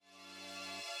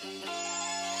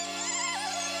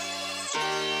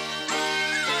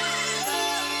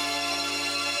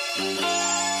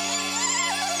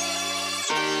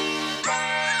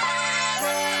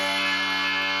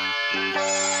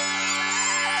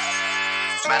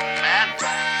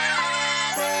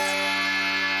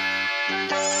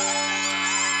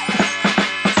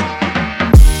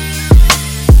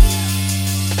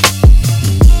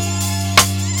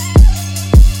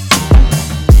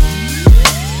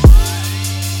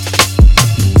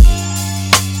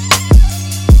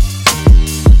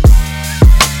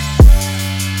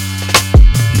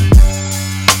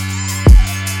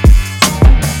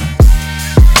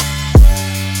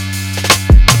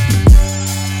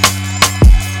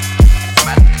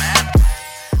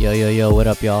Yo, what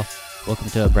up, y'all? Welcome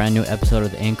to a brand new episode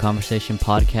of the In Conversation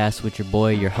podcast with your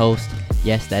boy, your host.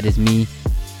 Yes, that is me.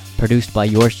 Produced by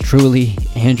yours truly,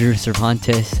 Andrew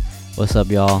Cervantes. What's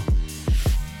up, y'all?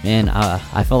 Man,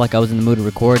 I felt like I was in the mood to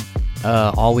record.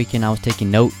 All weekend I was taking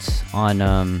notes on,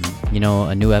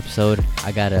 a new episode.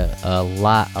 I got a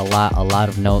lot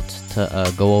of notes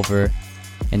to go over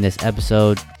in this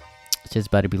episode. It's just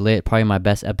about to be lit. Probably my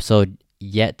best episode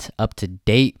yet up to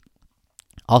date.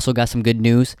 Also got some good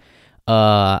news.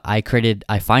 I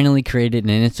finally created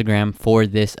an Instagram for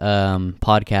this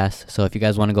podcast. So if you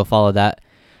guys want to go follow that,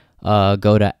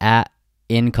 go to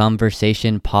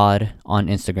 @InConversationPod on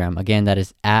Instagram. Again, that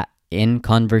is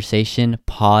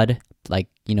 @InConversationPod, like,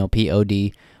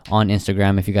 POD on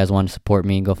Instagram. If you guys want to support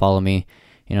me, go follow me.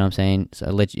 You know what I'm saying? So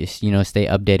I'll let you, stay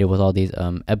updated with all these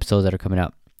episodes that are coming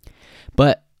out.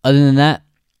 But other than that,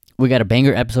 we got a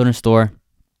banger episode in store.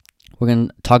 We're going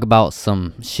to talk about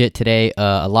some shit today.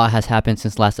 A lot has happened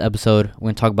since last episode.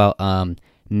 We're going to talk about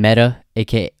Meta,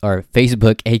 or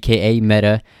Facebook, aka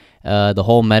Meta. The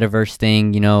whole metaverse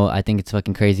thing, I think it's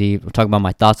fucking crazy. We're talking about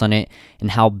my thoughts on it and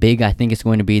how big I think it's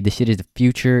going to be. This shit is the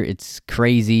future. It's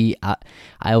crazy.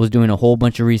 I was doing a whole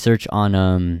bunch of research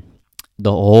on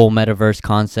the whole metaverse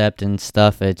concept and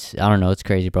stuff. It's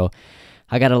crazy, bro.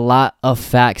 I got a lot of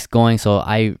facts going, so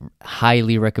I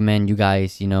highly recommend you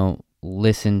guys,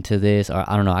 listen to this, or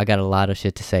I got a lot of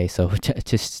shit to say, so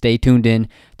just stay tuned in.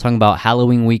 Talking about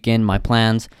Halloween weekend, my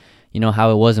plans, how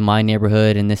it was in my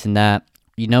neighborhood and this and that.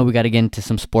 We got to get into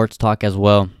some sports talk as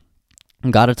well.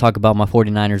 Got to talk about my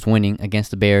 49ers winning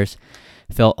against the Bears.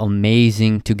 Felt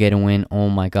amazing to get a win. Oh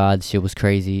my god, shit was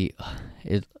crazy.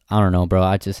 I don't know, bro.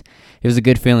 It was a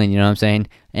good feeling, you know what I'm saying?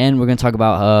 And we're gonna talk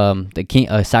about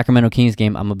the Sacramento Kings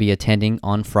game I'm gonna be attending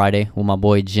on Friday with my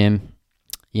boy Jim.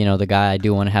 The guy I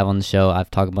do want to have on the show. I've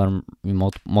talked about him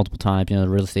multiple times, the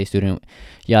real estate student,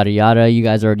 yada, yada. You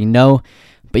guys already know.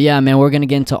 But yeah, man, we're going to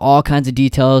get into all kinds of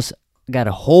details. Got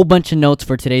a whole bunch of notes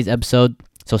for today's episode.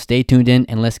 So stay tuned in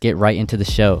and let's get right into the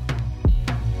show.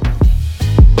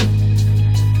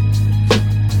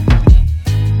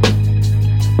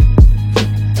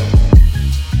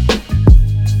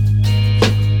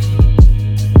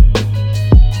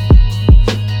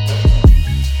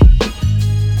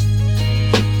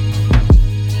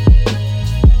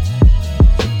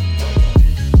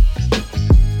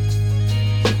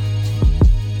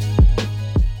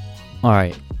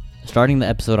 Alright, starting the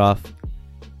episode off,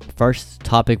 first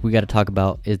topic we got to talk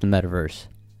about is the metaverse.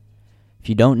 If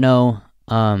you don't know,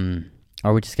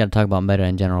 or we just got to talk about meta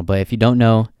in general, but if you don't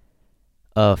know,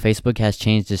 Facebook has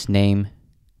changed its name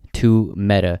to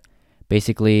Meta.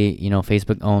 Basically,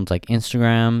 Facebook owns like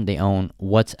Instagram, they own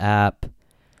WhatsApp,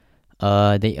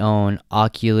 they own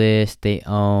Oculus, they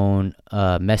own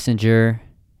Messenger,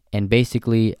 and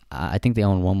basically, I think they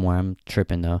own one more. I'm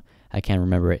tripping though, I can't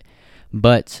remember it.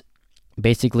 But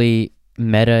basically,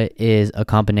 Meta is a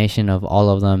combination of all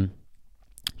of them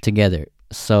together.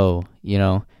 So,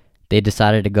 they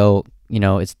decided to go,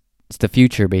 it's the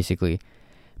future basically.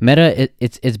 Meta,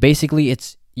 it's basically,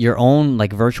 it's your own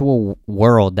like virtual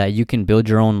world that you can build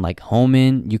your own like home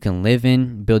in, you can live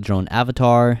in, build your own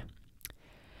avatar.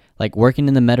 Like working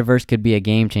in the metaverse could be a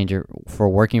game changer for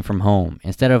working from home.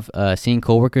 Instead of seeing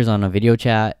coworkers on a video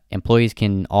chat, employees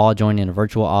can all join in a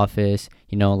virtual office,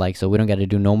 so we don't got to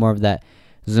do no more of that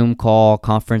Zoom call,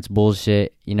 conference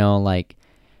bullshit,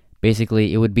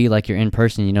 basically it would be like you're in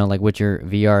person, like with your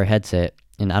VR headset.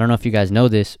 And I don't know if you guys know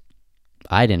this,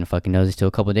 I didn't fucking know this till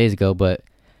a couple of days ago, but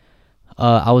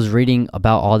I was reading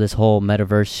about all this whole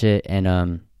metaverse shit, and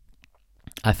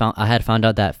I had found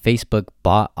out that Facebook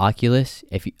bought Oculus.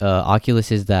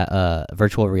 Oculus is that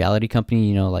virtual reality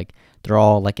company, like they're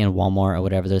all like in Walmart or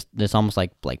whatever. There's almost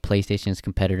like PlayStation's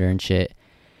competitor and shit.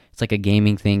 It's like a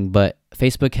gaming thing, but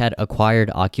Facebook had acquired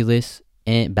Oculus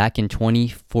back in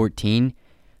 2014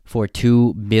 for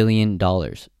 $2 billion.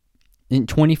 In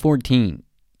 2014,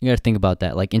 gotta think about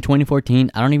that. Like in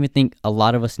 2014, I don't even think a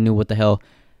lot of us knew what the hell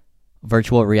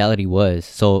virtual reality was.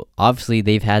 So obviously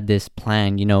they've had this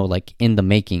plan, like in the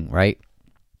making, right?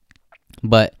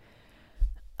 But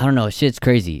I don't know, shit's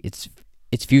crazy. It's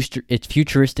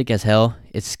futuristic as hell.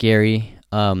 It's scary.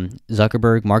 Mark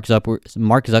Zuckerberg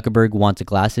wants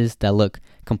glasses that look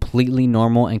completely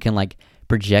normal and can like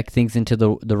project things into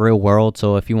the real world.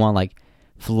 So if you want like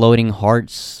floating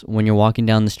hearts when you're walking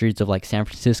down the streets of like San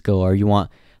Francisco, or you want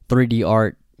 3D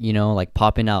art, like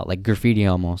popping out like graffiti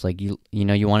almost, like you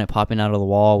want it popping out of the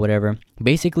wall, whatever.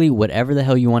 Basically, whatever the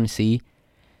hell you want to see,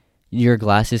 your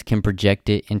glasses can project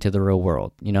it into the real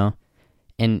world,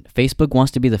 And Facebook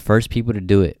wants to be the first people to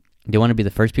do it. They want to be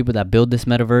the first people that build this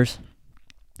metaverse.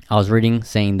 I was reading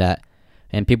saying that,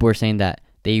 and people were saying that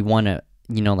they want to,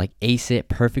 like ace it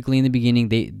perfectly in the beginning.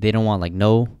 They don't want like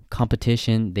no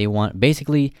competition. They want,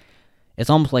 basically, it's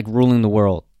almost like ruling the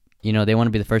world. They want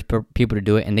to be the first people to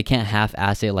do it, and they can't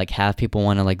half-ass it. Like half people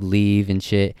want to like leave and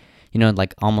shit.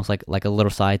 Like almost like a little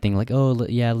side thing, like, oh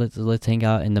yeah, let's hang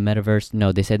out in the metaverse.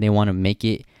 No, they said they want to make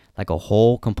it like a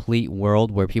whole complete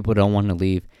world where people don't want to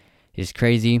leave. It's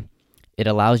crazy. It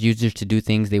allows users to do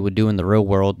things they would do in the real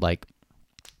world, like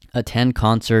attend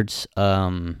concerts.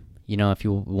 If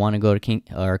you want to go to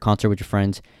a concert with your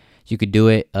friends, you could do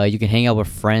it. You can hang out with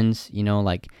friends,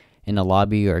 like in the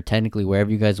lobby, or technically wherever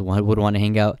you guys would want to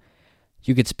hang out.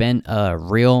 You could spend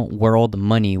real world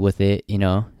money with it.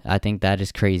 I think that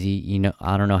is crazy.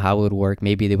 I don't know how it would work.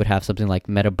 Maybe they would have something like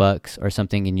MetaBucks or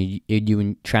something, and you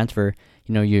would transfer,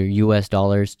 your US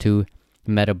dollars to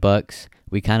MetaBucks.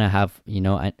 We kind of have,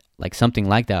 like something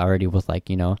like that already with like,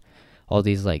 all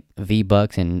these like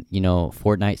V-Bucks and,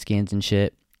 Fortnite skins and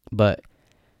shit. But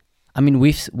I mean,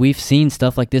 we've seen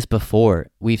stuff like this before.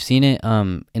 We've seen it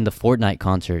in the Fortnite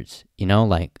concerts,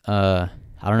 like I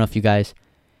don't know if you guys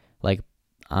like,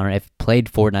 I don't know if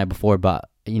played Fortnite before, but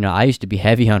I used to be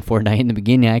heavy on Fortnite in the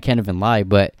beginning. I can't even lie,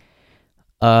 but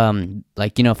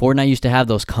Fortnite used to have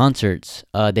those concerts.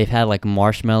 They've had like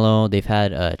Marshmello, they've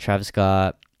had Travis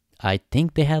Scott. I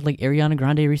think they had like Ariana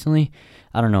Grande recently.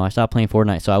 I don't know. I stopped playing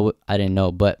Fortnite, so I didn't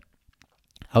know, but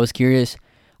I was curious.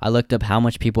 I looked up how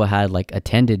much people had like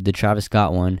attended the Travis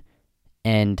Scott one,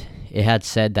 and it had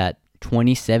said that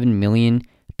 27 million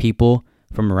people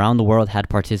from around the world had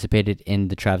participated in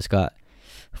the Travis Scott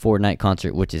Fortnite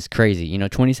concert, which is crazy.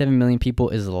 27 million people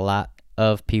is a lot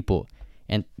of people,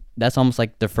 and that's almost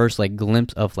like the first like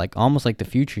glimpse of like almost like the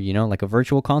future, like a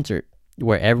virtual concert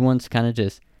where everyone's kind of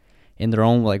just in their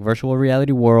own like virtual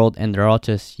reality world, and they're all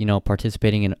just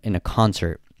participating in a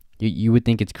concert. You would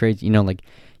think it's crazy, like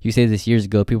you say this years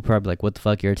ago, people probably like, what the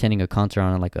fuck, you're attending a concert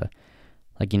on like a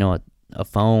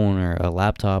phone or a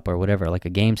laptop or whatever, like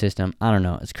a game system. I don't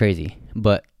know, it's crazy.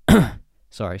 But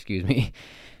sorry, excuse me.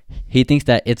 He thinks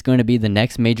that it's going to be the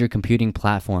next major computing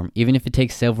platform, even if it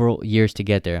takes several years to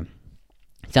get there.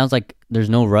 It sounds like there's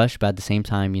no rush, but at the same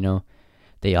time,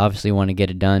 they obviously want to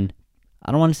get it done.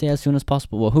 I don't want to say as soon as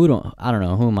possible. Well, I don't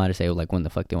know. Who am I to say like when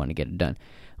the fuck they want to get it done?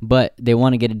 But they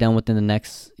want to get it done within the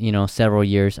next, several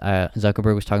years.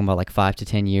 Zuckerberg was talking about like 5 to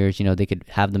 10 years. They could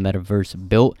have the metaverse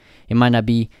built. It might not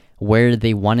be where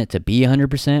they want it to be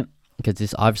 100%, because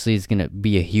this obviously is going to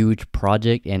be a huge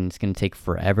project, and it's going to take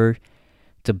forever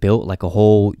to build like a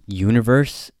whole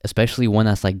universe, especially one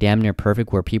that's like damn near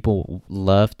perfect where people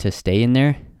love to stay in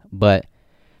there. But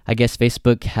I guess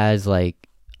Facebook has like,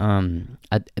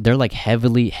 they're like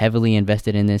heavily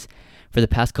invested in this for the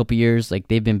past couple years. Like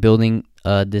they've been building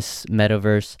this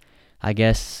metaverse. I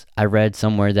guess I read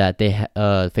somewhere that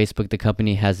Facebook, the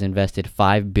company, has invested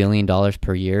 $5 billion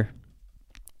per year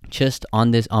just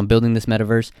on building this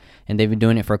metaverse, and they've been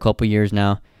doing it for a couple years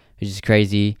now, which is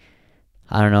crazy.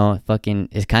 I don't know,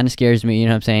 it kind of scares me, you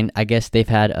know what I'm saying? I guess they've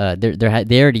had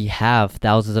they already have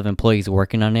thousands of employees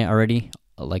working on it already.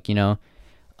 Like, I don't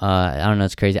know,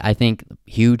 it's crazy. I think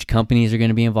huge companies are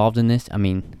going to be involved in this. I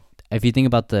mean, if you think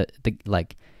about the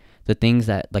things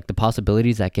that, like, the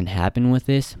possibilities that can happen with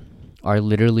this are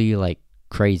literally like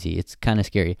crazy. It's kind of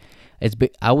scary.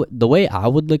 The way I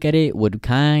would look at it would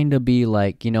kind of be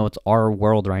like, it's our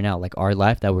world right now, like our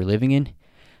life that we're living in,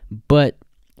 but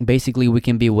basically we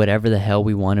can be whatever the hell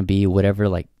we want to be, whatever,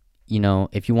 like,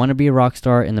 if you want to be a rock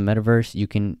star in the metaverse, you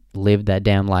can live that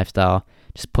damn lifestyle.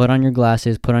 Just put on your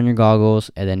glasses, put on your goggles,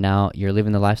 and then now you're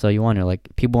living the lifestyle you want. Or like,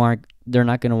 they're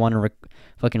not going to want to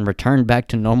fucking return back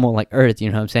to normal like Earth, you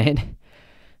know what I'm saying?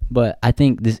 But I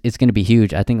think it's going to be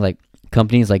huge. I think like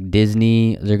companies like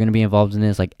Disney, they're going to be involved in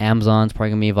this. Like Amazon's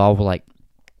probably going to be involved with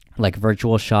like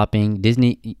virtual shopping.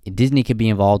 Disney could be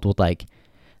involved with like,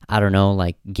 I don't know,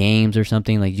 like games or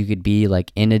something. Like you could be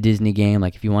like in a Disney game.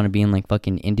 Like if you want to be in like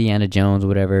fucking Indiana Jones or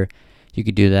whatever, You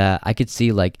could do that. I could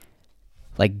see like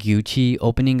Gucci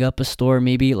opening up a store,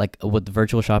 maybe like with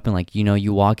virtual shopping. Like,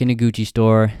 you walk in a Gucci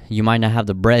store, you might not have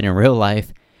the bread in real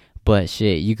life, but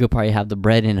shit, you could probably have the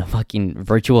bread in a fucking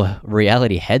virtual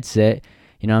reality headset.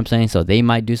 You know what I'm saying? So they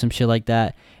might do some shit like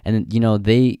that, and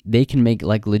they can make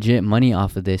like legit money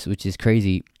off of this, which is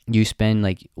crazy. You spend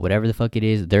like whatever the fuck it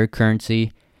is, their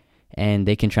currency, and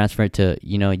they can transfer it to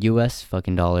U.S.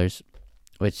 fucking dollars.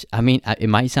 Which, I mean, it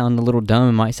might sound a little dumb,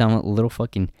 it might sound a little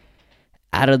fucking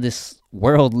out of this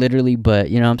world, literally, but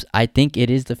I think it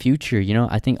is the future.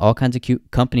 I think all kinds of cute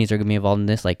companies are gonna be involved in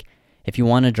this. Like, if you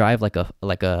want to drive like a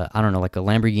I don't know, like a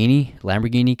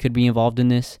Lamborghini could be involved in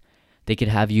this. They could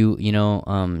have you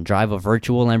drive a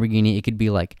virtual Lamborghini. It could be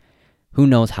like, who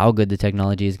knows how good the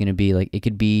technology is gonna be. Like, it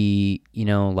could be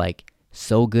like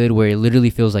so good where it literally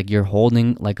feels like you're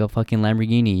holding like a fucking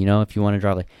Lamborghini. If you want to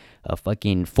drive like a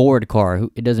fucking Ford car,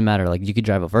 it doesn't matter. Like, you could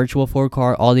drive a virtual Ford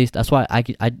car. All these, that's why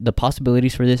the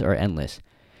possibilities for this are endless.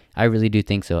 I really do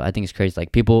think so. I think it's crazy.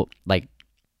 Like, people like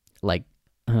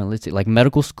let's see, like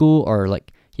medical school, or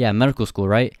like, yeah, medical school,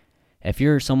 right? If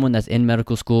you're someone that's in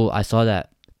medical school, I saw that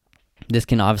this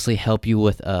can obviously help you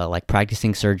with like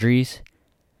practicing surgeries.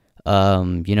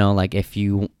 Like if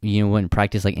you wouldn't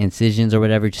practice like incisions or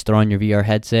whatever, just throw on your VR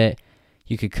headset.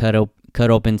 You could cut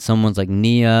open someone's like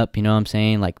knee up, you know what I'm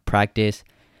saying? Like, practice.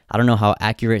 I don't know how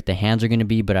accurate the hands are going to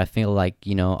be, but I feel like,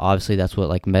 obviously that's what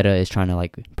like Meta is trying to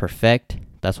like perfect.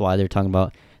 That's why they're talking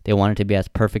about they want it to be as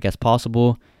perfect as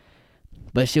possible.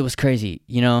 But shit was crazy,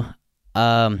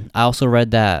 I also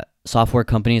read that software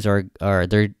companies are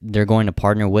they're going to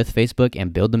partner with Facebook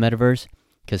and build the metaverse,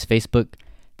 because Facebook,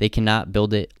 they cannot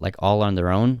build it like all on their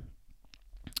own.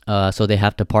 So they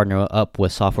have to partner up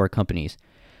with software companies.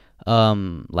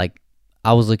 Like,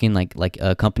 I was looking like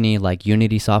a company like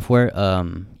Unity Software.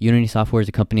 Unity Software is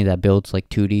a company that builds like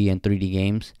 2D and 3D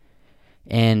games.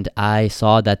 And I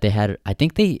saw that they had, I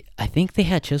think they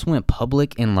had just went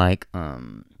public in like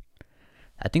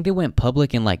I think they went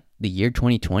public in like the year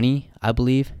 2020, I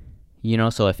believe.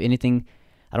 So if anything,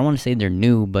 I don't want to say they're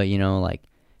new, but like,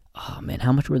 oh man,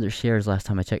 how much were their shares last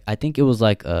time I checked? I think it was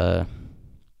like I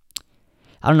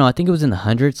don't know, I think it was in the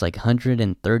hundreds, like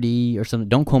 130 or something.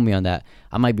 Don't quote me on that.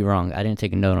 I might be wrong. I didn't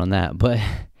take a note on that.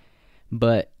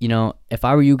 But if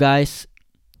I were you guys,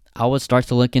 I would start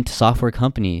to look into software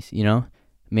companies,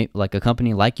 maybe like a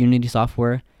company like Unity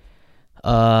Software.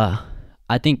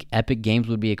 I think Epic Games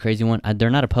would be a crazy one. They're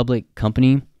not a public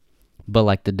company, but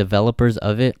like the developers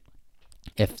of it,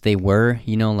 if they were,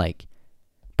 like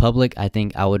public, I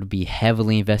think I would be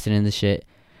heavily invested in this shit.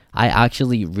 I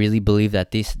actually really believe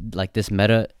that this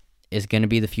Meta is going to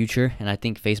be the future, and I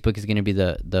think Facebook is going to be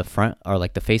the front, or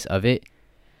like the face of it.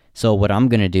 So what I'm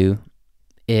going to do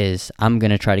is I'm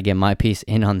going to try to get my piece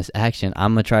in on this action.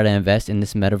 I'm going to try to invest in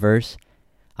this metaverse.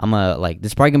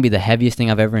 This is probably going to be the heaviest thing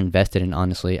I've ever invested in,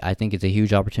 honestly. I think it's a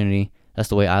huge opportunity. That's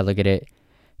the way I look at it.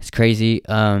 It's crazy.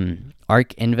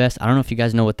 ARK Invest, I don't know if you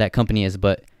guys know what that company is,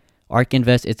 but ARK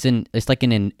Invest, it's like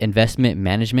an investment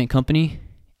management company,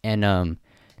 and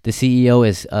the CEO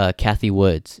is Kathy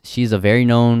Woods. She's a very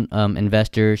known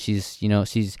investor. She's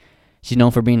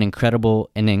known for being an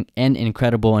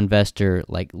incredible investor.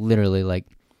 Like, literally, like,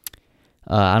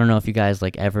 I don't know if you guys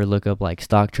like ever look up like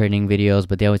stock trading videos,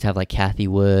 but they always have like Kathy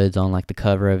Woods on like the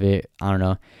cover of it. I don't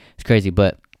know, it's crazy.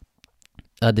 But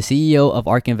the CEO of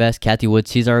ARK Invest, Kathy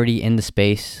Woods, she's already in the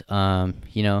space.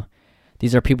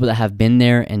 These are people that have been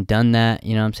there and done that.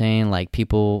 You know what I'm saying? Like,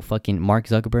 people, fucking Mark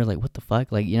Zuckerberg, like, what the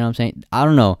fuck? Like, you know what I'm saying? I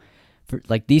don't know. For,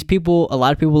 like, these people, a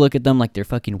lot of people look at them like they're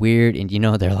fucking weird, and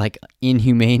they're like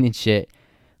inhumane and shit.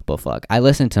 But fuck, I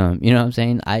listen to them. You know what I'm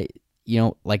saying?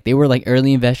 Like, they were like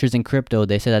early investors in crypto.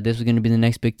 They said that this was going to be the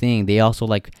next big thing. They also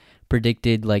like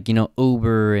predicted like,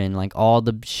 Uber and like all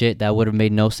the shit that would have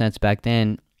made no sense back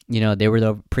then. They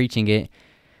were preaching it,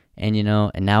 and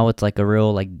and now it's like a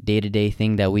real like day-to-day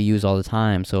thing that we use all the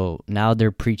time. So now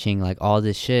they're preaching like all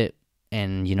this shit,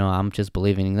 and I'm just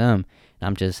believing in them. And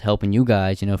I'm just helping you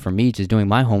guys, for me, just doing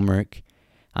my homework.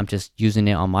 I'm just using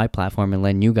it on my platform and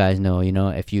letting you guys know,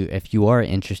 if you are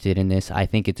interested in this, I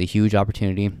think it's a huge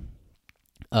opportunity.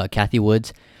 Kathy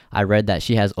Woods, I read that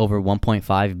she has over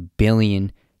 $1.5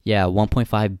 billion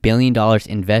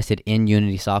invested in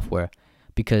Unity Software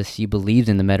because she believes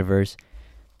in the metaverse.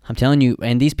 I'm telling you,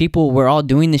 and these people were all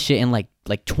doing this shit in like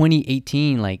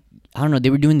 2018. Like, I don't know, they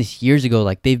were doing this years ago.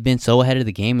 Like, they've been so ahead of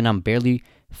the game, and I'm barely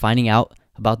finding out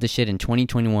about this shit in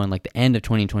 2021, like the end of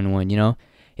 2021.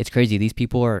 It's crazy. These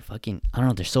people are fucking, I don't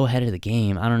know, they're so ahead of the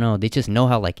game. I don't know, they just know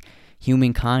how like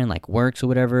humankind like works or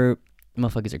whatever.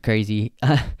 Motherfuckers are crazy.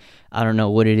 I don't know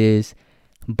what it is,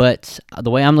 But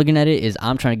the way I'm looking at it is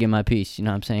I'm trying to get my piece. You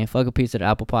know what I'm saying? Fuck a piece of the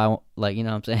apple pie. Like, you know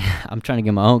what I'm saying? I'm trying to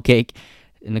get my own cake.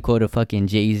 In the quote of fucking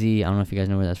Jay-Z. I don't know if you guys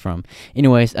know where that's from.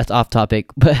 Anyways, that's off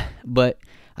topic. But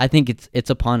I think it's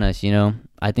upon us, you know?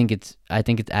 I think it's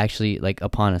actually like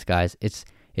upon us, guys. It's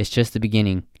just the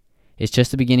beginning. It's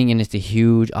just the beginning, and it's a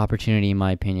huge opportunity in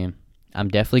my opinion. I'm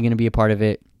definitely gonna be a part of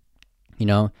it. You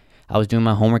know, I was doing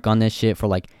my homework on this shit for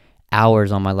like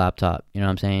hours on my laptop. You know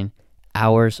what I'm saying?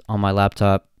 Hours on my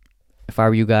laptop. If I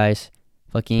were you guys,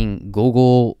 fucking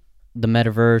Google the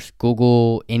metaverse,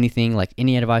 Google anything, like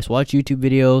any advice, watch YouTube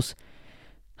videos.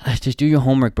 Just do your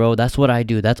homework, bro. That's what I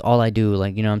do. That's all I do.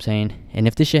 Like, you know what I'm saying? And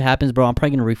if this shit happens, bro, I'm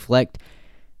probably gonna reflect.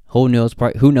 Who knows?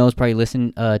 Probably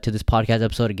listen to this podcast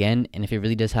episode again. And if it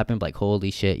really does happen, like, holy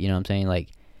shit, you know what I'm saying? Like,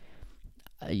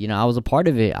 you know, I was a part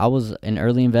of it. I was an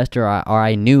early investor, or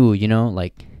I knew, you know,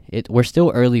 like we're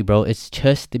still early, bro. It's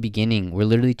just the beginning. We're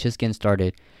literally just getting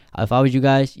started. If I was you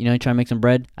guys, you know, trying to make some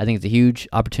bread, I think it's a huge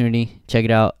opportunity. Check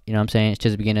it out. You know what I'm saying? It's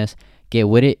just the beginners. Get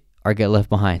with it or get left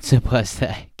behind. Simple as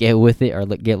that. Get with it or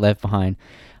get left behind.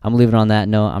 I'm leaving it on that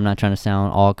note. I'm not trying to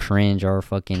sound all cringe or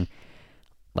fucking,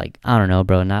 like, I don't know,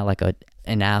 bro. Not like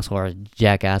an asshole or a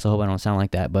jackass. I hope I don't sound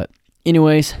like that. But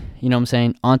anyways, you know what I'm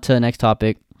saying? On to the next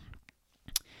topic.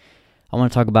 I want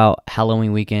to talk about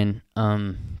Halloween weekend.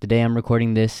 The day I'm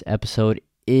recording this episode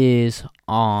is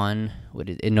on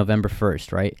November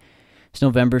 1st, right? It's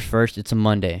November 1st. It's a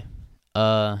Monday.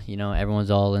 You know,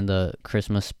 everyone's all in the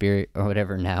Christmas spirit or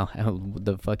whatever now.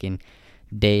 The fucking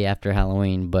day after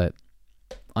Halloween. But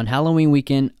on Halloween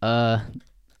weekend, I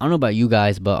don't know about you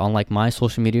guys, but on like my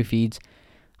social media feeds,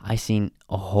 I seen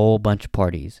a whole bunch of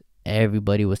parties.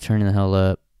 Everybody was turning the hell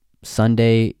up.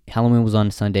 Halloween was on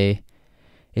Sunday.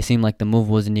 It seemed like the move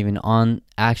wasn't even on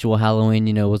actual Halloween,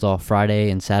 you know, it was all Friday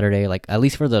and Saturday, like, at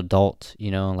least for the adults, you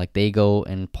know, like, they go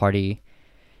and party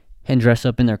and dress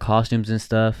up in their costumes and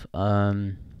stuff.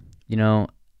 You know,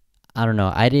 I don't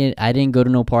know, I didn't go to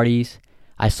no parties.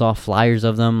 I saw flyers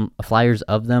of them,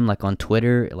 like, on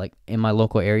Twitter, like, in my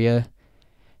local area,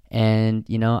 and,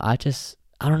 you know, I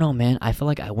don't know, man, I feel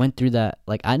like I went through that,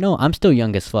 like, I know I'm still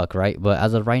young as fuck, right, but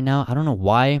as of right now, I don't know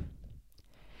why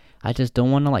I just don't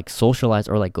want to, like, socialize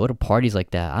or, like, go to parties like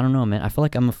that. I don't know, man. I feel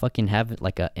like I'm gonna fucking have,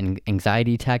 like, an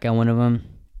anxiety attack at one of them.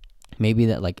 Maybe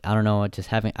that, like, I don't know,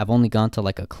 I've only gone to,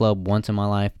 like, a club once in my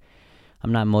life.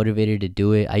 I'm not motivated to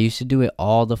do it. I used to do it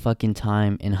all the fucking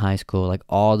time in high school, like,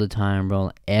 all the time, bro.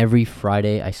 Every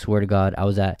Friday, I swear to God, I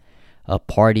was at a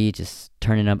party just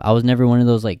turning up. I was never one of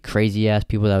those, like, crazy-ass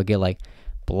people that would get, like,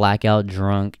 blackout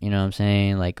drunk, you know what I'm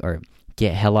saying? Like, or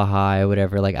get hella high or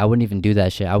whatever. Like, I wouldn't even do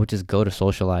that shit. I would just go to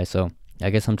socialize. So I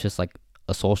guess I'm just like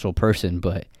a social person.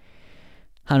 But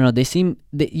I don't know,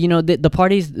 you know, the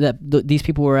parties that these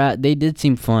people were at, they did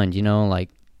seem fun, you know. Like,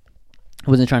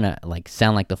 I wasn't trying to, like,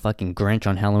 sound like the fucking Grinch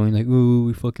on Halloween, like, ooh,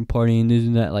 we fucking partying, this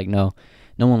and that. Like, no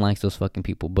one likes those fucking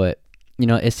people. But, you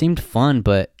know, it seemed fun,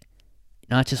 but, you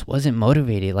know, I just wasn't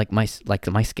motivated. Like, my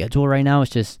schedule right now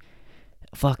is just,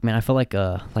 fuck, man, I feel like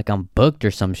I'm booked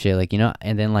or some shit, like, you know.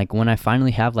 And then, like, when I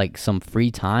finally have, like, some free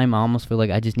time, I almost feel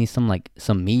like I just need some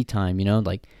me time, you know,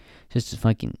 like, just to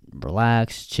fucking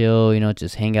relax, chill, you know,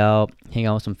 just hang out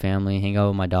with some family, hang out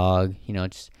with my dog, you know,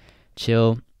 just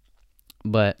chill.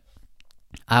 But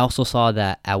I also saw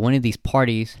that at one of these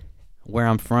parties where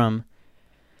I'm from,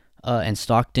 in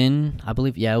Stockton, I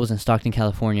believe, yeah, it was in Stockton,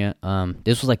 California.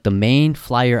 This was like the main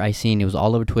flyer I seen. It was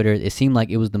all over Twitter. It seemed like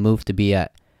it was the move to be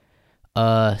at.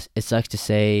 It sucks to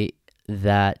say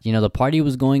that, you know, the party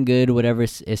was going good, whatever.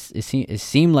 It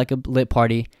seemed like a lit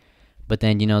party, but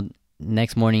then, you know,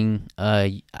 next morning,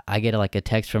 I get like a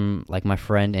text from, like, my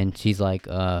friend, and she's like,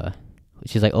 oh,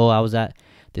 I was at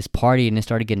this party and it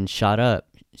started getting shot up.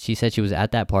 She said she was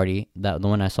at that party, the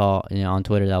one I saw, you know, on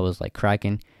Twitter that was like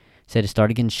cracking. Said it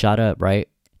started getting shot up, right?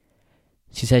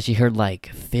 She said she heard like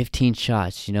 15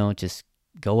 shots, you know, just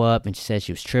go up, and she said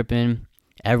she was tripping.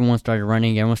 Everyone started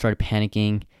running. Everyone started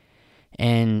panicking.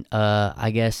 And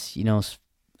I guess, you know,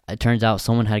 it turns out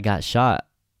someone had got shot.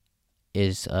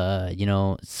 You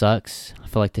know, it sucks. I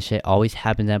feel like this shit always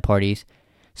happens at parties,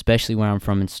 especially where I'm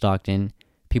from in Stockton.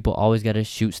 People always got to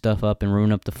shoot stuff up and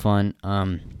ruin up the fun.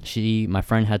 My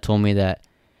friend had told me that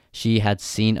she had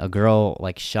seen a girl,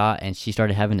 like, shot, and she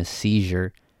started having a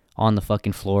seizure on the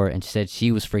fucking floor, and she said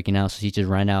she was freaking out, so she just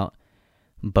ran out.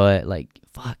 But, like,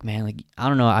 fuck, man, like, I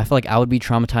don't know, I feel like that would be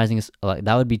traumatizing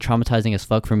as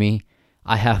fuck for me.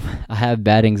 I have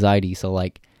bad anxiety, so,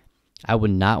 like, I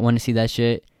would not want to see that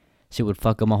shit. Shit would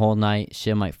fuck up my whole night.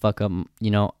 Shit might fuck up,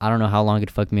 you know, I don't know how long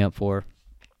it'd fuck me up for.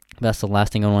 That's the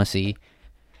last thing I want to see.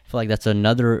 I feel like that's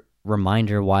another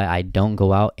reminder why I don't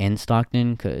go out in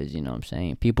Stockton, because, you know what I'm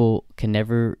saying, people can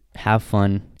never have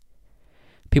fun.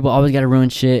 People always gotta ruin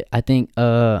shit. I think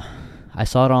I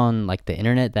saw it on like the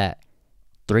internet that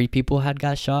 3 people had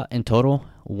got shot in total.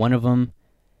 One of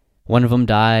them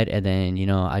died, and then, you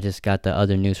know, I just got the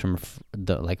other news from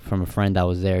from a friend that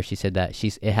was there. She said that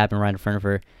it happened right in front of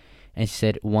her, and she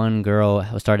said one girl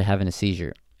started having a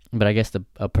seizure, but I guess the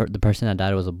person that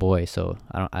died was a boy. So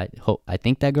I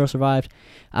think that girl survived.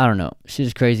 I don't know. She's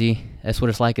just crazy. That's what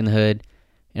it's like in the hood.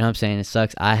 You know what I'm saying? It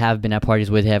sucks. I have been at parties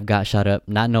where they have got shot up.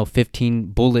 Not no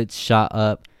 15 bullets shot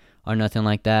up or nothing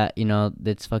like that. You know,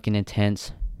 that's fucking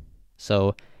intense.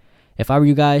 So if I were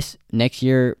you guys, next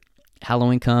year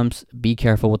Halloween comes, be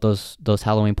careful with those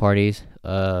Halloween parties.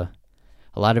 A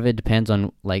lot of it depends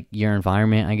on like your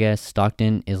environment, I guess.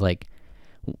 Stockton is like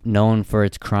known for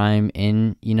its crime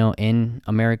in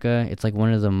America. It's like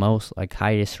one of the most like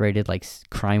highest rated like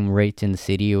crime rates in the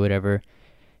city or whatever.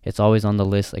 It's always on the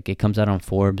list. Like, it comes out on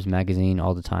Forbes magazine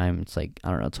all the time. It's like, I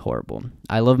don't know, it's horrible.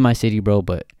 I love my city, bro,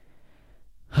 but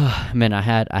man, I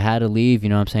had to leave, you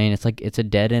know what I'm saying? It's like it's a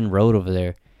dead end road over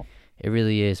there. It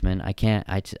really is, man. I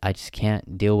just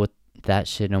can't deal with that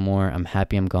shit no more. I'm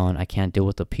happy I'm gone. I can't deal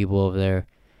with the people over there.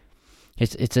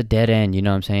 It's a dead end, you know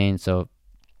what I'm saying? So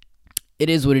it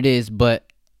is what it is, but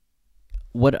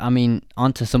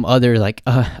onto some other like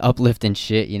uplifting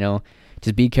shit, you know.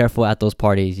 Just be careful at those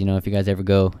parties, you know. If you guys ever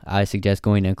go, I suggest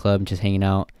going to a club and just hanging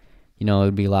out. You know, it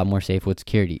would be a lot more safe with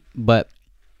security. But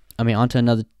onto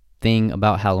another thing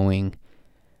about Halloween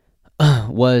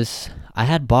was I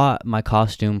had bought my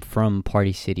costume from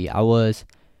Party City. I was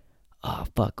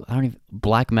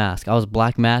Black Mask. I was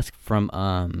Black Mask from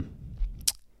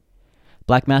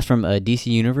DC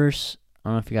Universe. I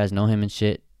don't know if you guys know him and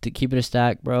shit. To keep it a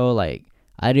stack, bro, like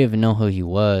I didn't even know who he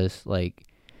was. Like,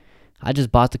 I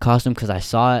just bought the costume because I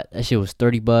saw it. That shit was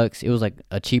 $30. It was like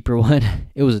a cheaper one.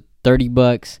 It was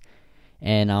 $30.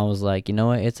 And I was like, you know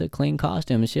what? It's a clean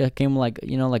costume. And shit came like,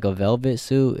 you know, like a velvet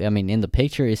suit. I mean, in the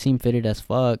picture, it seemed fitted as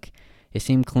fuck. It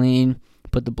seemed clean.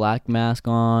 Put the black mask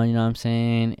on, you know what I'm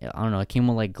saying? I don't know. It came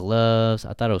with like gloves.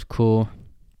 I thought it was cool.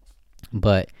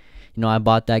 But, you know, I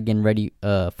bought that getting ready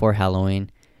for Halloween.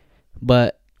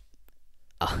 But,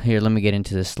 here, let me get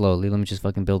into this slowly. Let me just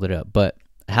fucking build it up. But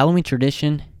Halloween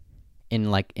tradition in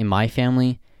my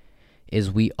family is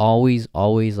we always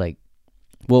like,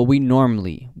 well, we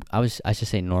normally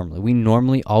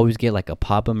always get like a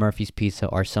Papa Murphy's pizza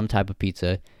or some type of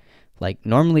pizza. Like,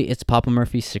 normally it's Papa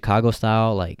Murphy's Chicago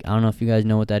style. Like, I don't know if you guys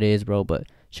know what that is, bro, but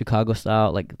Chicago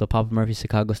style, like the Papa Murphy's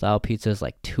Chicago style pizza is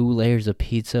like 2 layers of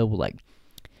pizza with like,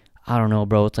 I don't know,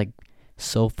 bro, it's like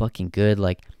so fucking good.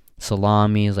 Like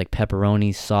salami, is like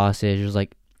pepperoni, sausage, there's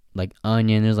like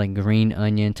onion, there's like green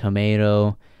onion,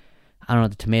 tomato. I don't know,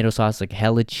 the tomato sauce, like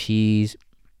hella cheese.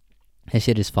 That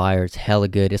shit is fire. It's hella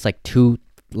good. It's like 2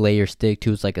 layers thick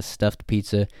too. It's like a stuffed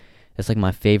pizza. It's like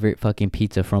my favorite fucking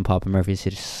pizza from Papa Murphy's.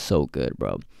 It is so good,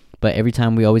 bro. But every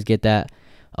time we always get that.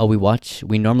 We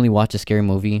normally watch a scary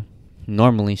movie.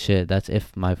 Normally, shit, that's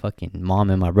if my fucking mom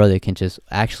and my brother can just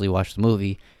actually watch the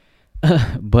movie.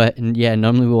 But yeah,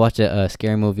 normally we watch a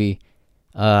scary movie.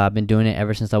 I've been doing it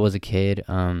ever since I was a kid.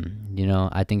 You know,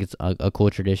 I think it's a cool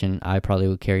tradition. I probably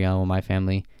would carry on with my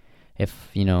family if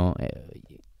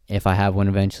I have one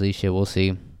eventually. Shit, we'll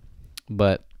see.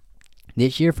 But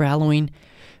this year for Halloween,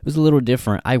 it was a little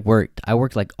different. I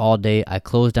worked like all day. I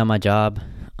closed down my job.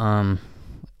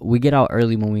 We get out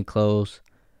early when we close.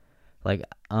 Like,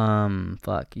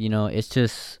 you know, it's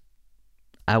just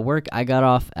at work. I got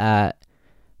off at,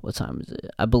 what time is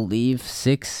it? I believe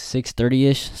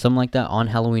 6:30ish, something like that, on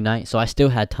Halloween night. So I still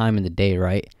had time in the day,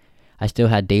 right? I still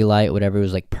had daylight, whatever. It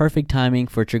was like perfect timing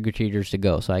for trick-or-treaters to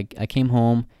go. So I came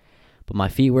home, but my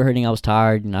feet were hurting. I was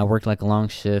tired, and I worked like a long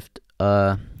shift.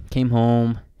 Came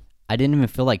home. I didn't even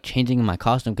feel like changing my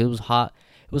costume because it was hot.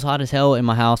 It was hot as hell in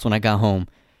my house when I got home.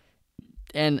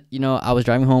 And, you know, I was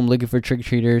driving home looking for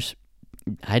trick-or-treaters.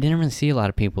 I didn't really see a lot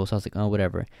of people, so I was like, oh,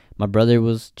 whatever. My brother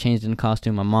was changed in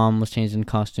costume. My mom was changed in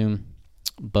costume.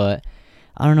 But,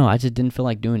 I don't know, I just didn't feel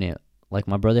like doing it. Like,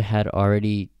 my brother had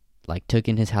already, like,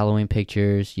 taken his Halloween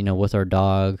pictures, you know, with our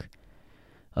dog.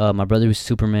 My brother was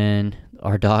Superman.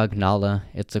 Our dog, Nala.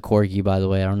 It's a corgi, by the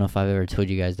way. I don't know if I've ever told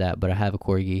you guys that, but I have a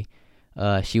corgi.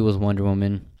 She was Wonder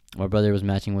Woman. My brother was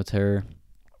matching with her.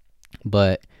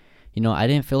 But, you know, I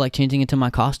didn't feel like changing into my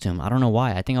costume. I don't know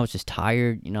why. I think I was just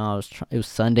tired. You know, it was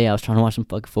Sunday. I was trying to watch some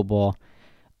fucking football.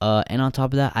 And on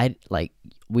top of that,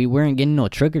 we weren't getting no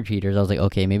trick-or-treaters. I was like,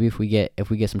 okay, maybe if we get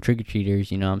some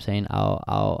trick-or-treaters, you know what I'm saying,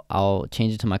 I'll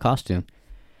change it to my costume.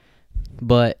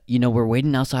 But, you know, we're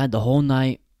waiting outside the whole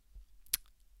night.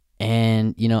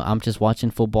 And, I'm just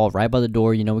watching football right by the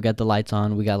door. We got the lights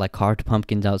on. We got like carved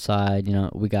pumpkins outside.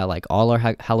 We got like all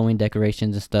our Halloween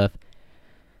decorations and stuff.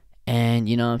 And,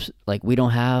 like we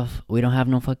don't have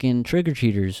no fucking trick or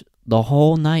treaters the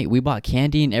whole night. We bought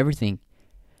candy and everything.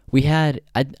 We had,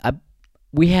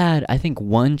 we had, I think,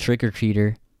 one trick or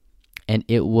treater, and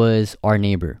it was our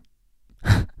neighbor.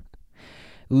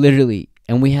 Literally.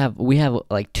 And we have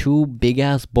like two big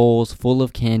ass bowls full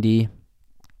of candy.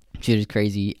 Shit is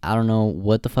crazy. I don't know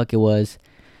what the fuck it was.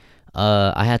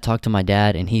 I had talked to my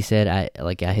dad, and he said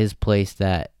at his place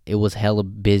that it was hella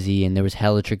busy and there was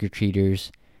hella trick or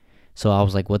treaters. So I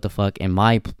was like, what the fuck? In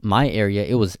my area,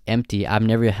 it was empty. I've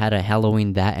never had a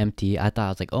Halloween that empty. I thought, I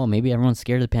was like, oh, maybe everyone's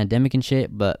scared of the pandemic and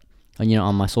shit. But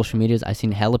on my social medias, I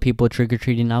seen hella people trick or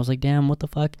treating. And I was like, damn, what the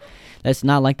fuck? That's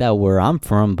not like that where I'm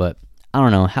from. But I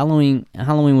don't know. Halloween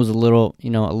was a little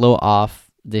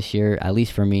off this year, at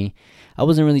least for me. I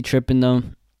wasn't really tripping though.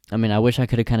 I mean, I wish I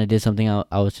could have kind of did something.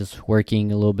 I was just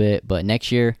working a little bit, but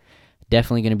next year,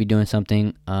 definitely going to be doing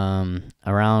something.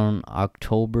 Around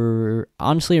October,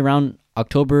 honestly, around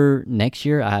October next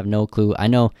year, I have no clue. I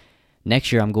know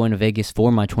next year I'm going to Vegas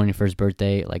for my 21st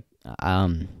birthday. Like,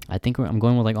 I think I'm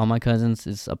going with like all my cousins.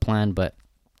 It's a plan, but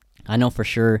I know for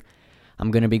sure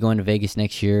I'm going to be going to Vegas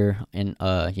next year in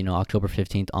October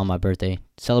 15th on my birthday.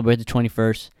 Celebrate the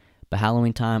 21st. But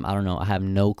Halloween time, I don't know. I have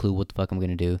no clue what the fuck I'm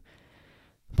gonna do.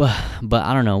 But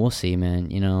I don't know. We'll see, man.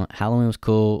 Halloween was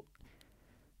cool.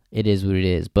 It is what it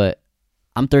is. But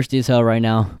I'm thirsty as hell right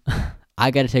now.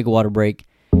 I gotta take a water break.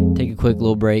 Take a quick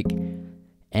little break,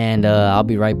 and I'll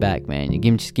be right back, man.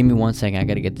 Just give me 1 second. I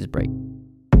gotta get this break.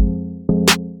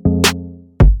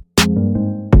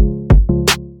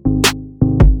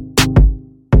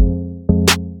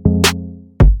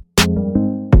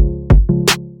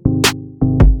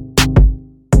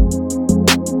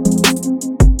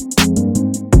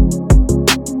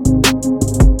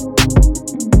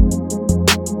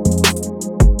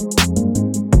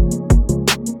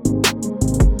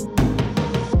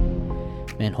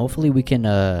 Man, hopefully we can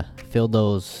fill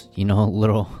those,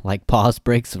 little like pause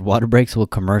breaks, water breaks with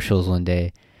commercials one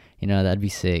day. That'd be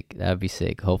sick. That'd be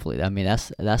sick. Hopefully, I mean that's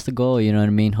the goal. You know what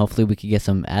I mean? Hopefully we could get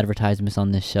some advertisements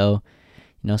on this show.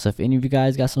 So if any of you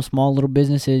guys got some small little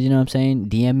businesses, what I'm saying,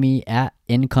 DM me at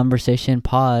In Conversation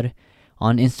Pod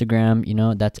on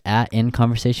Instagram. That's at In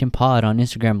Conversation Pod on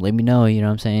Instagram. Let me know. What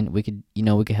I'm saying, we could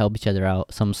help each other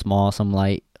out. Some small, some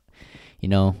light.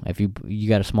 If you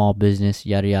got a small business,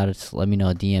 yada yada, just let me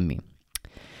know, DM me.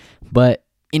 But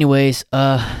anyways,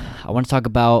 I want to talk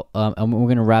about, and we're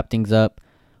gonna wrap things up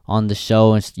on the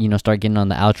show and start getting on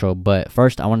the outro. But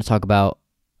first, I want to talk about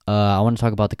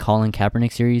the Colin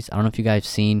Kaepernick series. I don't know if you guys have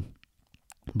seen,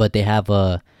 but they have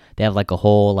like a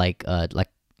whole like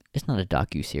it's not a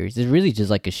docu-series. It's really just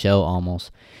like a show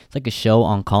almost. It's like a show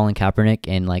on Colin Kaepernick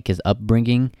and like his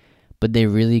upbringing. But they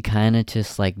really kind of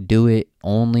just like do it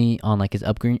only on like his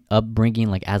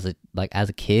upbringing, like as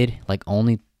a kid, like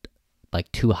only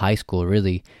like to high school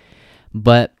really.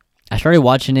 But I started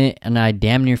watching it and I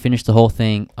damn near finished the whole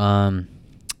thing.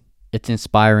 It's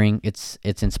inspiring. It's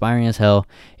inspiring as hell.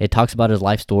 It talks about his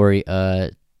life story.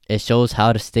 It shows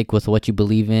how to stick with what you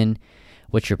believe in,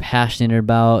 what you're passionate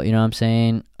about. You know what I'm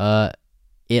saying?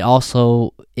 It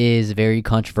also is very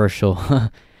controversial.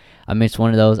 I mean, it's one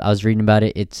of those. I was reading about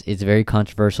it. It's very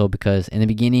controversial because in the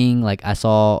beginning, like I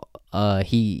saw,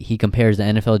 he compares the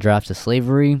NFL draft to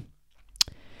slavery.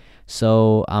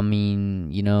 So I mean,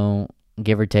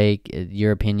 give or take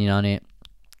your opinion on it.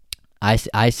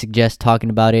 I suggest talking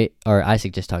about it, or I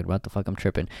suggest talking about the fuck. I'm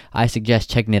tripping. I suggest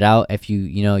checking it out if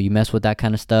you mess with that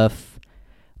kind of stuff.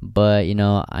 But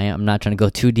I'm not trying to go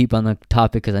too deep on the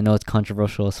topic because I know it's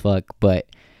controversial as fuck. But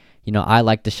I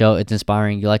like the show. It's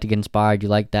inspiring. You like to get inspired. You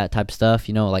like that type of stuff,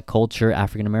 like culture,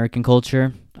 African American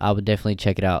culture. I would definitely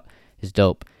check it out. It's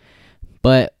dope.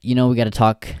 But, we got to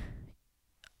talk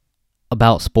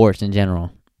about sports in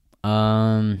general.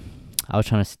 I was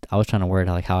trying to word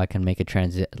like how I can make a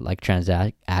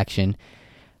transaction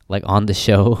like on the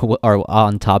show or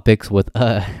on topics with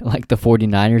like the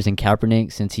 49ers and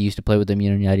Kaepernick since he used to play with them,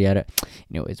 yada yada.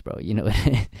 Anyways, bro,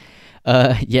 yeah,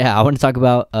 I want to talk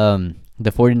about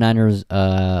the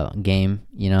 49ers game,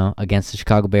 against the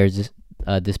Chicago Bears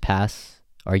this past,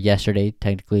 or yesterday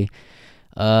technically.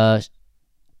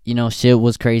 Shit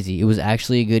was crazy. It was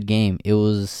actually a good game. It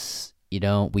was,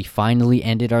 we finally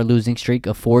ended our losing streak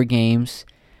of 4 games.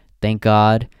 Thank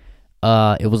God.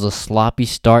 It was a sloppy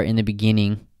start in the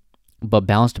beginning, but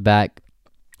bounced back.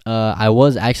 I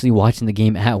was actually watching the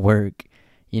game at work.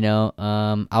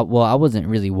 I wasn't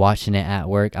really watching it at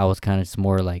work. I was kind of just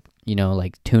more like,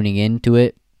 like tuning into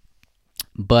it.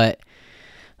 But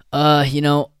You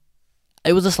know,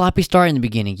 it was a sloppy start in the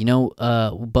beginning,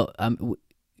 but I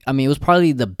mean, it was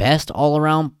probably the best all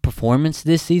around performance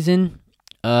this season.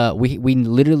 We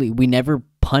literally we never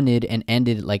punted and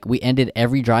ended like we ended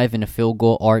every drive in a field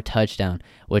goal or touchdown,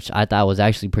 which I thought was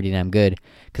actually pretty damn good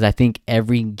because I think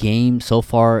every game so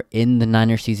far in the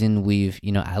Niners season we've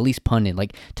at least punted.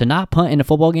 Like to not punt in a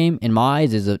football game in my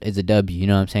eyes is a W. You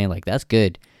know what I'm saying? Like that's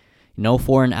good. No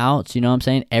four and outs. You know what I'm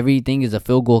saying? Everything is a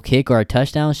field goal kick or a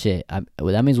touchdown. Shit,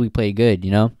 that means we played good.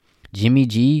 Jimmy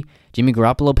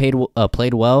Garoppolo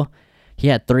played well. He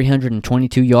had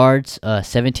 322 yards,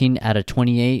 17 out of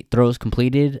 28 throws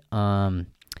completed.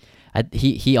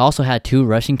 He also had 2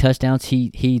 rushing touchdowns.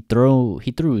 He threw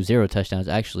 0 touchdowns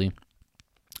actually,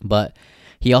 but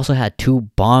he also had 2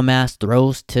 bomb ass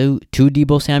throws to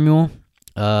Deebo Samuel.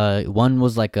 One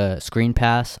was like a screen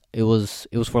pass. It was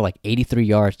for like 83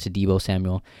 yards to Deebo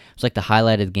Samuel. It was like the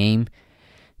highlight of the game.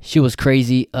 She was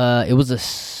crazy. It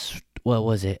was what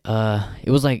was it? It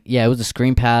was a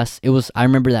screen pass. I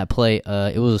remember that play.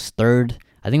 It was third.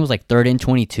 I think it was like 3rd and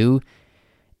 22,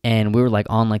 and we were like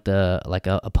on like a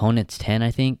opponent's 10,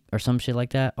 I think, or some shit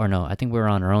like that. Or no, I think we were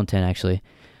on our own 10 actually.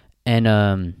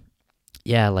 And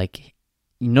yeah, like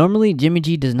normally Jimmy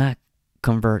G does not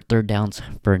convert third downs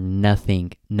for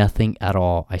nothing at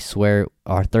all. I swear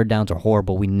our third downs are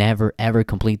horrible. We never ever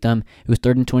complete them. It was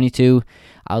 3rd and 22.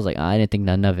 I was like, I didn't think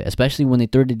none of it, especially when they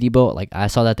threw to Deebo. Like I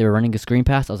saw that they were running a screen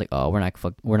pass. I was like, oh, we're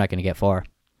not gonna get far.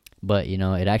 But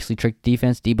it actually tricked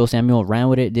defense. Deebo Samuel ran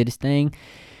with it, did his thing,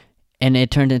 and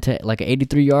it turned into like an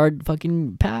 83-yard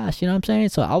fucking pass. You know what I'm saying?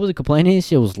 So I wasn't complaining. This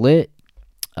shit was lit.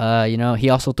 He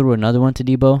also threw another one to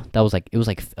Deebo. That was like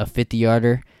a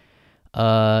 50-yarder.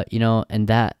 And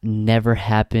that never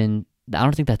happened. I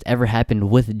don't think that's ever happened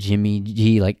with Jimmy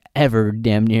G, like ever,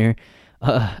 damn near.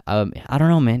 I don't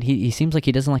know, man. He seems like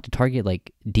he doesn't like to target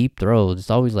like deep throws.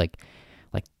 It's always like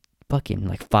fucking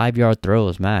like 5-yard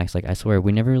throws max. Like I swear,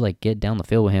 we never like get down the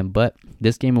field with him. But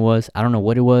this game I don't know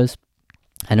what it was.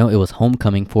 I know it was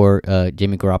homecoming for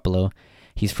Jimmy Garoppolo.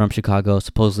 He's from Chicago.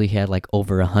 Supposedly he had like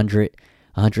over 100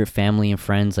 family and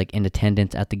friends like in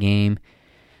attendance at the game.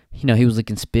 He was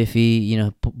looking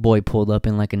spiffy. Boy pulled up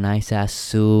in like a nice ass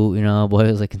suit. Boy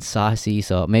was looking saucy.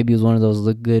 So maybe it was one of those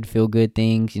look good, feel good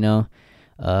things.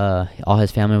 All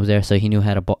his family was there, so he knew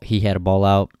he had a ball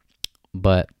out.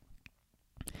 But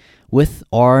with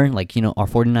our our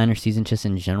 49er season just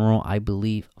in general, I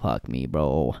believe. Fuck me,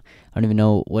 bro. I don't even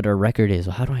know what our record is.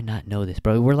 How do I not know this,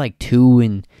 bro? We're like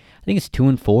 2-4.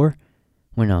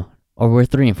 No, or we're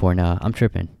 3-4 now. I'm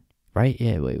tripping. Right?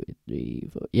 Yeah. Wait. 3,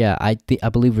 4. Yeah, I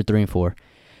believe we're 3-4.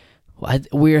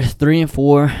 We're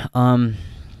 3-4.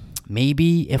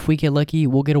 Maybe if we get lucky,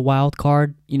 we'll get a wild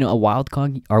card. A wild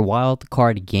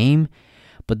card game.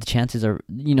 But the chances are,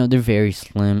 they're very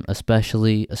slim,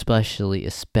 especially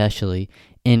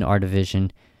in our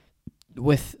division.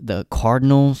 With the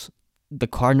Cardinals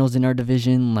in our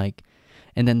division,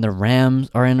 and then the Rams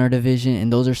are in our division,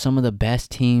 and those are some of the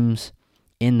best teams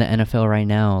in the NFL right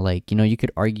now. You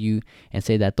could argue and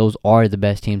say that those are the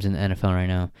best teams in the NFL right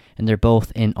now, and they're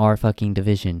both in our fucking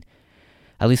division.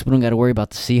 At least we don't got to worry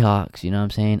about the Seahawks, you know what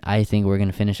I'm saying? I think we're going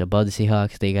to finish above the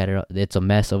Seahawks. It's a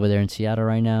mess over there in Seattle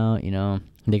right now,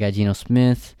 They got Geno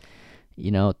Smith,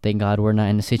 thank God we're not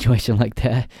in a situation like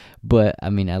that. But,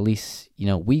 I mean, at least,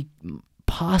 we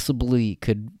possibly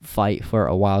could fight for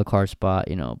a wild card spot,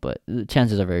 but the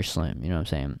chances are very slim, you know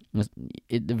what I'm saying?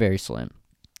 They're very slim.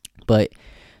 But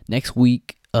next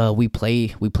week, we play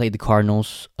the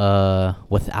Cardinals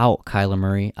without Kyler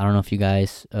Murray. I don't know if you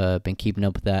guys been keeping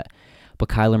up with that, but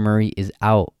Kyler Murray is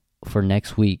out for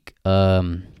next week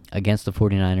against the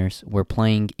 49ers. We're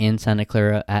playing in Santa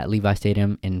Clara at Levi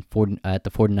Stadium at the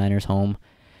 49ers home.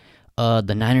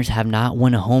 The Niners have not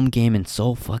won a home game in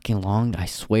so fucking long. I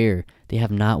swear they have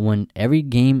not won every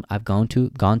game I've gone to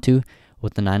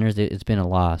with the Niners. It's been a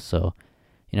loss. So.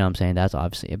 You know what I'm saying? That's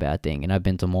obviously a bad thing, and I've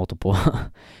been to multiple.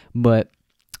 But,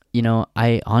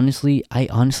 I honestly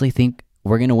think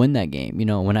we're going to win that game.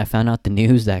 When I found out the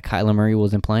news that Kyler Murray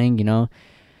wasn't playing,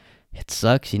 it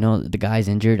sucks. The guy's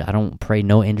injured. I don't pray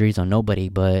no injuries on nobody,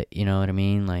 but you know what I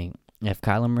mean? Like, if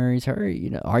Kyler Murray's hurt,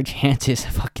 our chances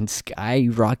fucking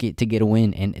skyrocket to get a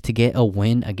win. And to get a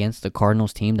win against the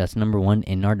Cardinals team that's number 1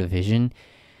 in our division,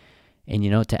 and,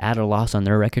 to add a loss on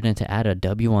their record and to add a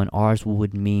W on ours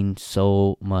would mean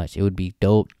so much. It would be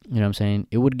dope. You know what I'm saying?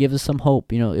 It would give us some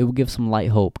hope. It would give some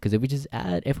light hope. Because if we just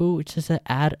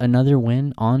add another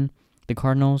win on the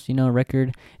Cardinals,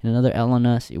 record and another L on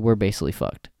us, we're basically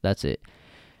fucked. That's it.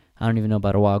 I don't even know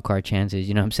about a wild card chances.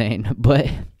 You know what I'm saying? But,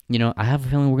 I have a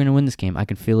feeling we're going to win this game. I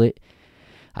can feel it.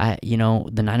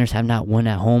 The Niners have not won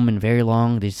at home in very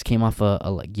long. They just came off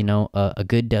a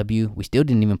good W. We still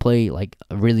didn't even play like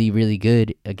really, really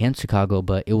good against Chicago,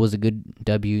 but it was a good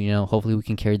W. Hopefully we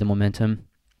can carry the momentum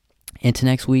into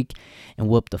next week and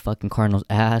whoop the fucking Cardinals'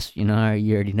 ass. You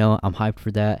already know I'm hyped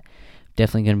for that.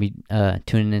 Definitely gonna be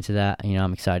tuning into that.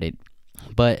 I'm excited.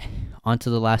 But on to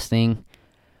the last thing.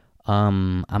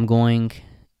 I'm going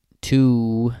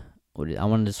to. I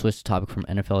wanted to switch the topic from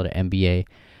NFL to NBA.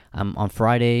 On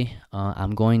Friday,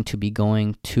 I'm going to be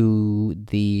going to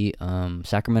the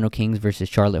Sacramento Kings versus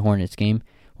Charlotte Hornets game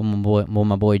with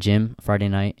my boy Jim Friday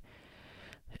night.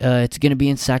 It's gonna be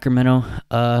in Sacramento.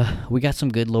 We got some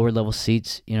good lower level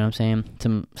seats. You know what I'm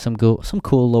saying? Some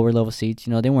cool lower level seats.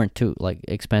 They weren't too like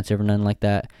expensive or nothing like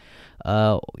that.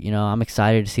 I'm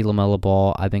excited to see LaMelo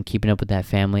Ball. I've been keeping up with that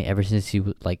family ever since he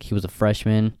was a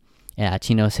freshman at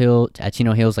Chino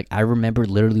Hills. Like, I remember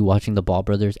literally watching the Ball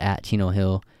brothers at Chino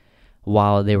Hill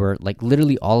while they were like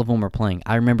literally all of them were playing.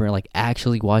 I remember like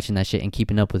actually watching that shit and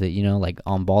keeping up with it. Like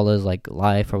on Balla's like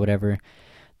Life or whatever,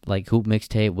 like Hoop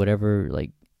Mixtape, whatever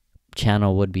like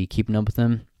channel would be keeping up with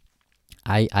them.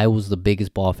 I was the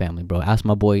biggest Ball family, bro. Ask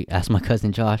my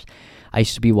cousin Josh. I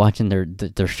used to be watching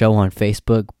their show on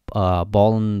Facebook,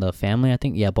 Ball in the Family, I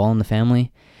think. Yeah, Ball in the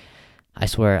Family. I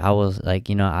swear, I was like,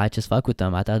 I just fuck with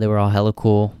them. I thought they were all hella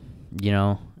cool,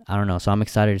 I don't know. So I'm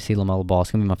excited to see LaMelo Ball.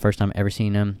 It's going to be my first time ever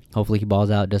seeing him. Hopefully he balls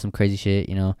out, does some crazy shit,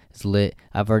 it's lit.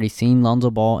 I've already seen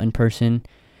Lonzo Ball in person.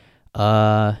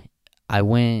 I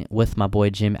went with my boy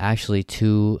Jim actually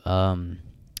to an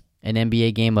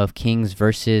NBA game of Kings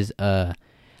versus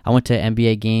I went to an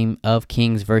NBA game of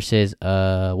Kings versus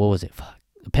what was it? Fuck.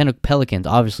 Pelicans,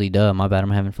 obviously, duh. My bad,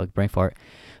 I'm having a fucking brain fart.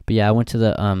 But yeah, I went to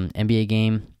the NBA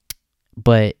game,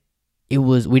 but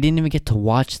we didn't even get to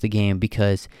watch the game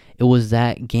because it was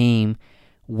that game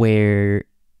where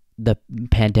the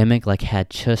pandemic like had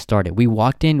just started. We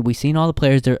walked in, we seen all the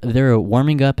players, they're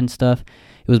warming up and stuff.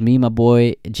 It was me, my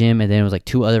boy Jim, and then it was like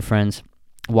two other friends.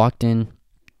 Walked in,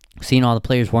 seeing all the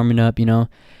players warming up,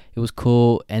 it was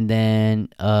cool. And then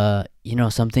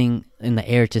something in the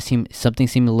air something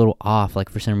seemed a little off, like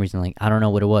for some reason, like I don't know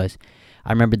what it was.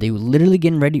 I remember they were literally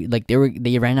getting ready, like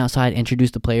they ran outside,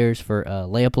 introduced the players for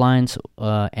layup lines,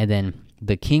 and then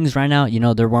the Kings ran out.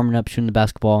 They're warming up, shooting the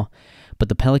basketball, but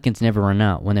the Pelicans never run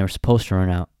out when they were supposed to run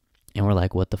out, and we're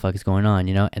like, what the fuck is going on,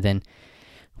 And then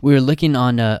we were looking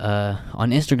on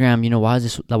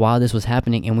Instagram, while this was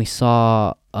happening, and we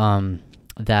saw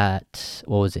that,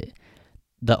 what was it?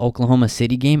 The Oklahoma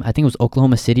City game. I think it was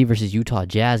Oklahoma City versus Utah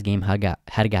Jazz game had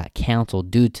got canceled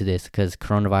due to this because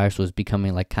coronavirus was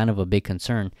becoming like kind of a big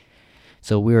concern.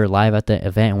 So we were live at the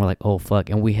event and we're like, oh fuck,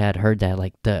 and we had heard that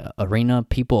like the arena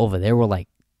people over there were like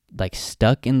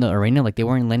stuck in the arena, like they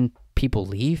weren't letting people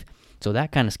leave. So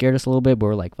that kind of scared us a little bit, but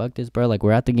we're like, fuck this, bro. Like,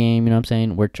 we're at the game, what I'm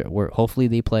saying? We're hopefully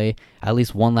they play at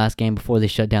least one last game before they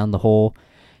shut down the whole,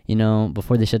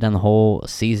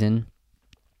 season.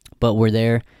 But we're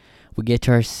there. We get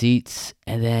to our seats,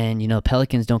 and then,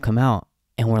 Pelicans don't come out.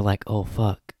 And we're like, oh,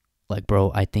 fuck. Like,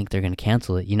 bro, I think they're going to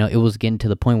cancel it. It was getting to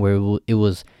the point where it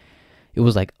was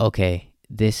like, okay,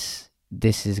 this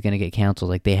is going to get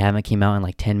canceled. Like, they haven't came out in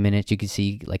like 10 minutes. You could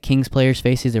see like Kings players'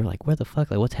 faces. They were like, where the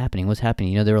fuck? Like, what's happening?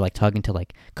 They were like talking to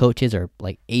like coaches or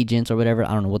like agents or whatever.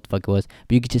 I don't know what the fuck it was,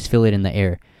 but you could just feel it in the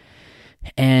air.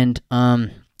 And, I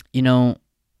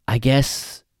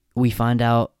guess we find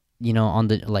out, on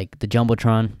the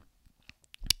Jumbotron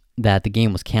that the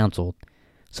game was canceled.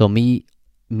 So me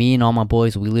and all my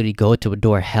boys, we literally go to a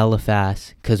door hella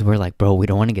fast because we're like, bro, we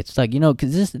don't want to get stuck,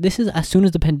 because this is as soon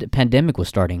as the pandemic was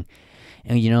starting.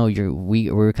 And,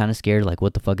 we were kind of scared, like,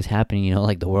 what the fuck is happening?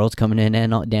 Like, the world's coming in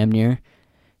and all, damn near.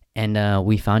 And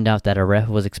we found out that a ref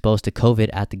was exposed to COVID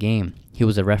at the game. He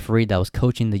was a referee that was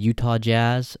coaching the Utah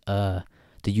Jazz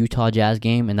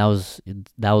game, and that was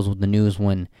the news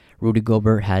when Rudy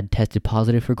Gobert had tested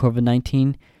positive for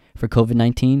COVID-19,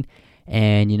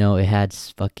 and, it had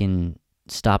fucking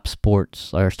stop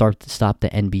sports, or stop the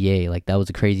NBA. Like, that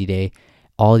was a crazy day.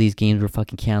 All these games were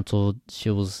fucking canceled.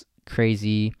 Shit was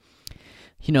crazy.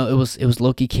 It was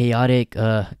low-key chaotic.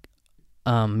 Me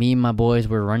and my boys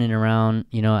were running around,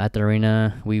 at the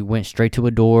arena. We went straight to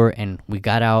a door and we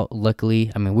got out.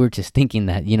 Luckily, I mean, we were just thinking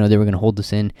that, they were going to hold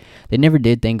us in. They never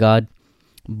did, thank God.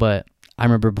 But I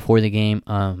remember before the game,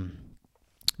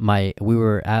 we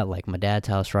were at like my dad's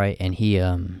house, right? And he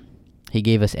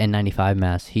gave us N95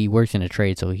 masks. He works in a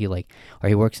trade, so he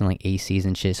works in like ACs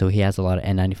and shit. So he has a lot of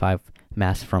N95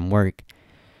 masks from work.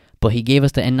 But he gave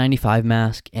us the N95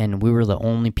 mask, and we were the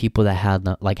only people that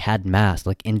had masks,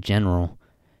 like in general.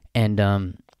 And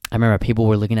I remember people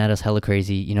were looking at us hella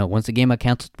crazy. You know, once the game got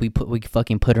canceled, we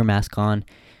fucking put our mask on,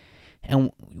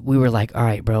 and we were like, all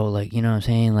right, bro, like, you know what I'm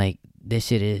saying, like, this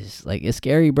shit is, like, it's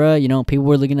scary, bro. You know, people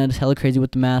were looking at us hella crazy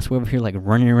with the mask. We're over here, like,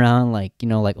 running around, like, you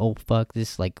know, like, oh, fuck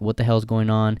this, like, what the hell's going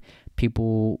on?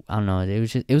 People, I don't know, it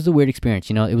was a weird experience,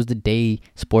 you know. It was the day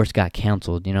sports got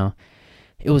canceled, you know.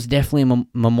 It was definitely a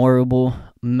memorable,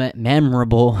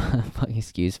 memorable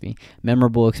experience.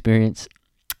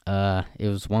 It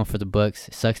was one for the books.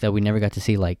 It sucks that we never got to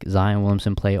see, like, Zion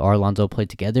Williamson play or Lonzo play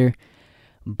together,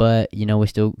 but, you know, we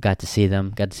still got to see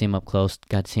them up close,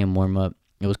 got to see them warm up.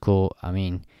 It was cool. I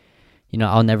mean, you know,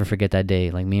 I'll never forget that day.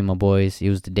 Like, me and my boys, it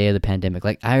was the day of the pandemic.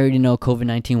 Like, I already know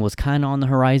COVID-19 was kind of on the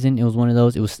horizon. It was one of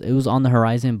those. It was on the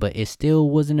horizon, but it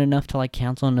still wasn't enough to, like,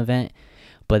 cancel an event.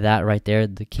 But that right there,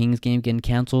 the Kings game getting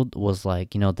canceled, was,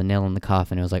 like, you know, the nail in the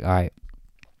coffin. It was like, all right,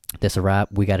 this a wrap.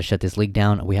 We got to shut this league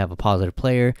down. We have a positive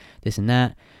player, this and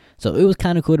that. So it was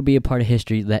kind of cool to be a part of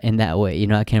history that in that way. You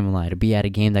know, I can't even lie. To be at a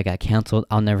game that got canceled,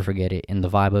 I'll never forget it. And the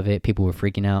vibe of it, people were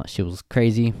freaking out. Shit was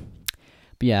crazy.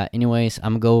 But yeah, anyways,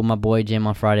 I'm going to go with my boy Jim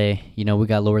on Friday. You know, we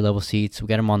got lower level seats. We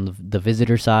got him on the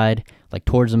visitor side, like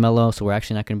towards the Mellow, so we're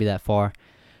actually not going to be that far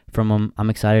from him. I'm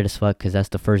excited as fuck because that's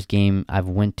the first game I've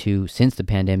went to since the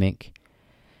pandemic.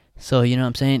 So, you know what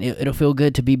I'm saying? It'll feel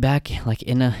good to be back, like,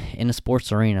 in a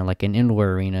sports arena, like an indoor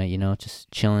arena, you know, just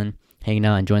chilling, hanging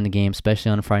out, enjoying the game, especially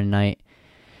on a Friday night.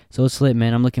 So it's lit,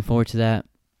 man. I'm looking forward to that.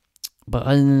 But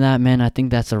other than that, man, I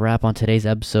think that's a wrap on today's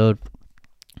episode.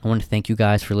 I want to thank you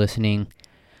guys for listening.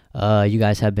 You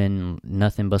guys have been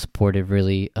nothing but supportive,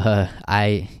 really.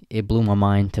 It blew my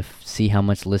mind to see how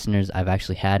much listeners I've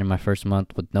actually had in my first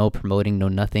month with no promoting, no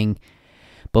nothing.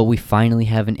 But we finally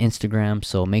have an Instagram,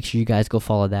 so make sure you guys go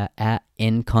follow that at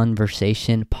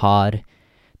InConversationPod.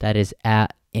 That is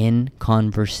at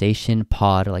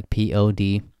InConversationPod, like Pod,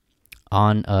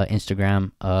 on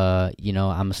Instagram. You know,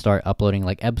 I'm gonna start uploading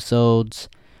like episodes,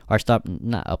 or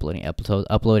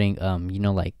uploading, you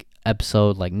know, like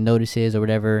episode like notices or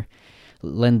whatever,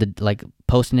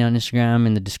 posting it on Instagram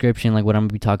in the description, like what I'm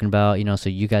gonna be talking about, you know, so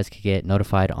you guys could get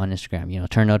notified on Instagram. You know,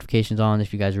 turn notifications on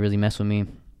if you guys really mess with me.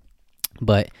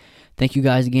 But thank you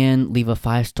guys again. Leave a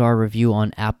 5-star review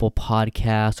on Apple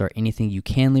Podcasts or anything you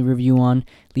can leave a review on.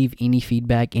 Leave any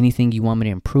feedback, anything you want me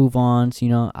to improve on. So,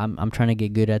 you know, I'm trying to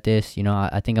get good at this. You know,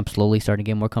 I think I'm slowly starting to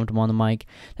get more comfortable on the mic.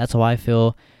 That's how I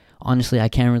feel. Honestly, I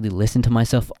can't really listen to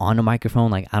myself on a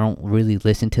microphone. Like, I don't really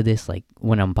listen to this, like,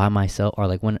 when I'm by myself, or,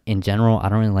 like, when, in general, I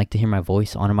don't really like to hear my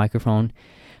voice on a microphone.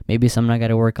 Maybe it's something I got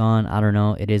to work on. I don't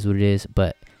know. It is what it is.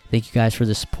 But thank you guys for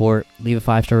the support. Leave a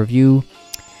 5-star review.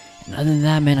 And other than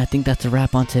that, man, I think that's a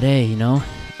wrap on today, you know?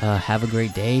 Have a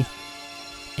great day.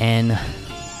 And,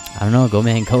 I don't know, go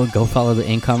follow the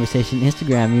In Conversation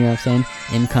Instagram, you know what I'm saying?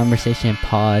 In Conversation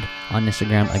Pod on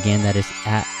Instagram. Again, that is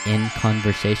at In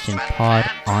Conversation Pod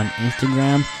on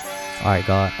Instagram. Alright,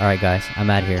 guys,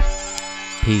 I'm out of here.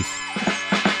 Peace.